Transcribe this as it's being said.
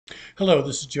Hello,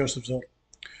 this is Joseph Zoll.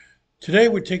 Today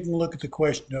we're taking a look at the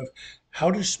question of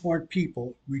how do smart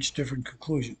people reach different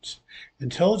conclusions?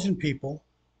 Intelligent people,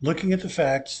 looking at the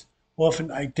facts,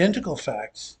 often identical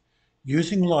facts,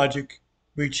 using logic,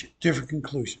 reach different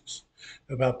conclusions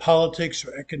about politics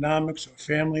or economics or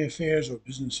family affairs or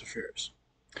business affairs.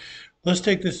 Let's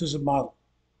take this as a model.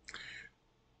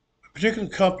 A particular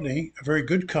company, a very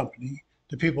good company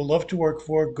that people love to work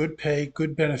for, good pay,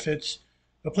 good benefits,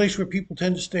 a place where people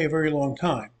tend to stay a very long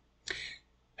time,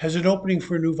 has an opening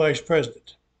for a new vice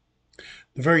president.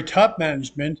 The very top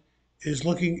management is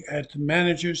looking at the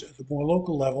managers at the more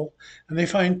local level, and they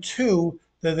find two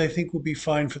that they think will be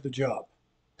fine for the job.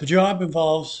 The job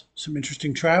involves some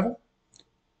interesting travel,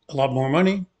 a lot more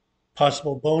money,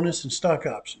 possible bonus, and stock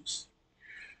options.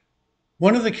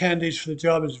 One of the candidates for the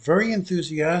job is very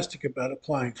enthusiastic about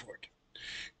applying for it.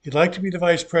 He'd like to be the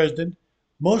vice president,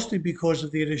 mostly because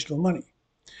of the additional money.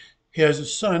 He has a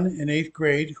son in eighth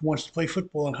grade who wants to play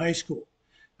football in high school,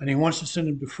 and he wants to send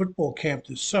him to football camp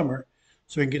this summer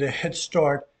so he can get a head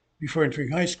start before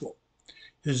entering high school.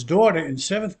 His daughter in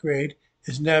seventh grade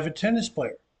is an avid tennis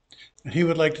player, and he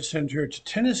would like to send her to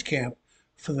tennis camp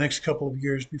for the next couple of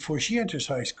years before she enters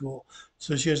high school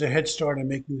so she has a head start on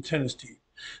making the tennis team.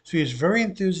 So he is very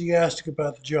enthusiastic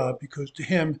about the job because to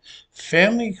him,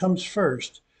 family comes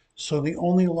first. So the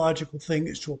only logical thing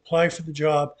is to apply for the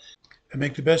job and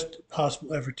make the best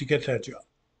possible effort to get that job.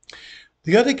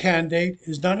 The other candidate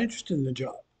is not interested in the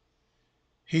job.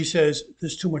 He says,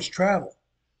 there's too much travel.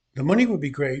 The money would be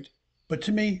great, but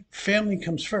to me, family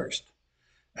comes first.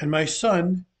 And my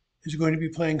son is going to be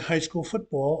playing high school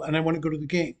football, and I want to go to the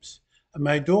games. And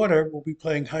my daughter will be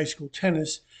playing high school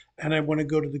tennis, and I want to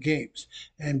go to the games.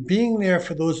 And being there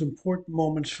for those important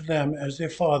moments for them as their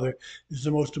father is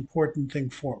the most important thing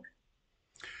for me.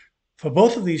 For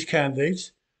both of these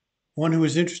candidates, one who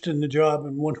is interested in the job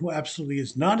and one who absolutely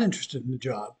is not interested in the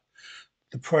job,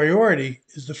 the priority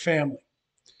is the family.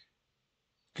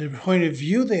 The point of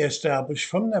view they establish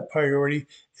from that priority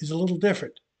is a little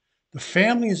different. The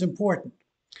family is important,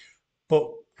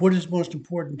 but what is most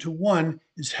important to one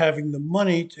is having the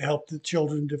money to help the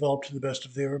children develop to the best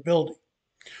of their ability.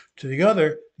 To the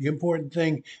other, the important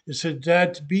thing is for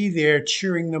dad to be there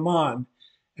cheering them on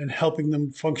and helping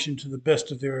them function to the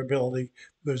best of their ability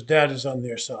because dad is on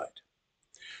their side.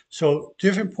 So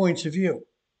different points of view,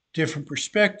 different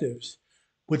perspectives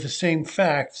with the same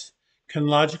facts can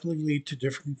logically lead to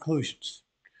different conclusions.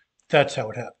 That's how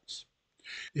it happens.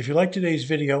 If you like today's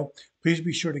video, please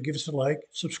be sure to give us a like,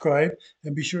 subscribe,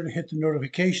 and be sure to hit the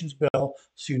notifications bell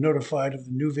so you're notified of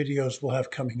the new videos we'll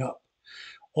have coming up.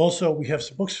 Also, we have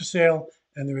some books for sale,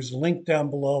 and there is a link down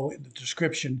below in the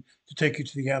description to take you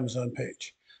to the Amazon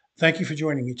page. Thank you for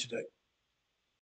joining me today.